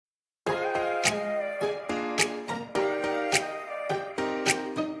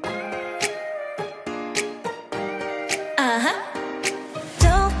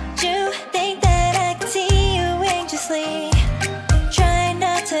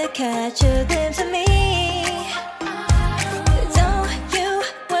catch a glimpse of me. Don't you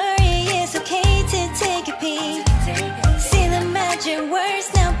worry, it's okay to take a peek. See the magic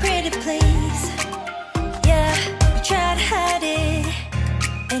words now, pretty please. Yeah, you try to hide it,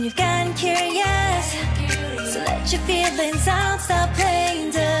 and you've gotten curious. So let your feelings out, stop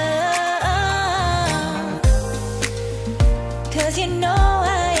playing dumb. Cause you know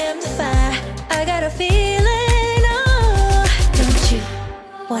I am the fire, I got a feeling, oh. Don't you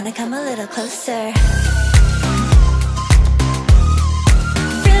wanna come a little closer?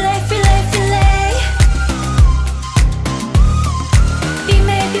 Filet, filet, filet. Be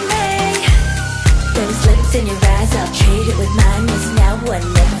made, be made. Those lips in your eyes, I'll trade it with mine. It's now or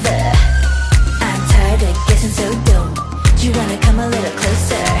never. I'm tired of guessing, so don't you wanna come a little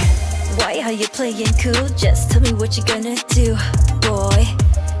closer? Why are you playing cool? Just tell me what you're gonna do, boy.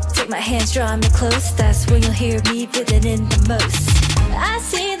 Take my hands, draw me close. That's when you'll hear me breathing in the most. I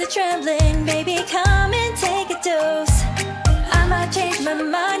see the trembling, baby, come and take a dose. I might change my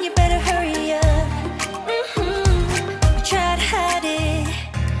mind, you better hurry up. You try to hide it,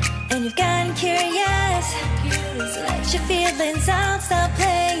 and you've gotten curious. So let your feelings out, stop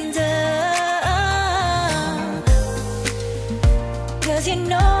playing dumb. Cause you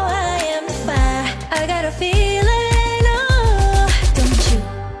know I am the fire, I got a feeling, oh. Don't you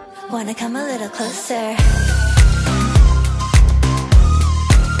wanna come a little closer?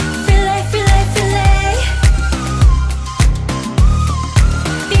 Filet, filet, filet.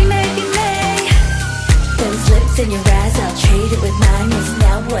 Be made, be made. Those lips in your eyes, I'll trade it with mine. It's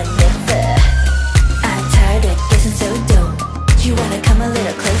now or never. I'm tired of guessing, so don't you wanna come a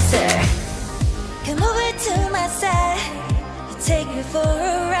little closer? Come over to my side, take me for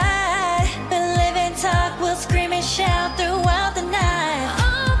a ride. We'll live and talk, we'll scream and shout throughout the night.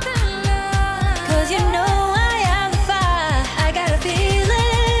 Cause you know I am the fire, I got a feeling.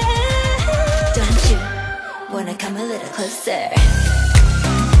 Don't you wanna come a little closer?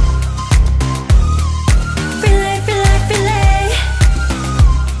 Filet, filet, filet.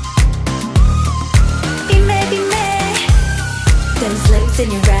 Be made, be made. Those lips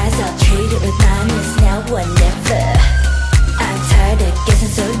in your eyes, I'll trade it with mine. It's now or never. I'm tired of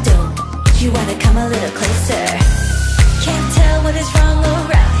guessing, so don't you wanna come a little closer? Can't tell what is wrong or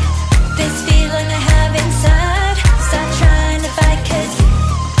right, this feeling I have inside. Stop trying to fight, cause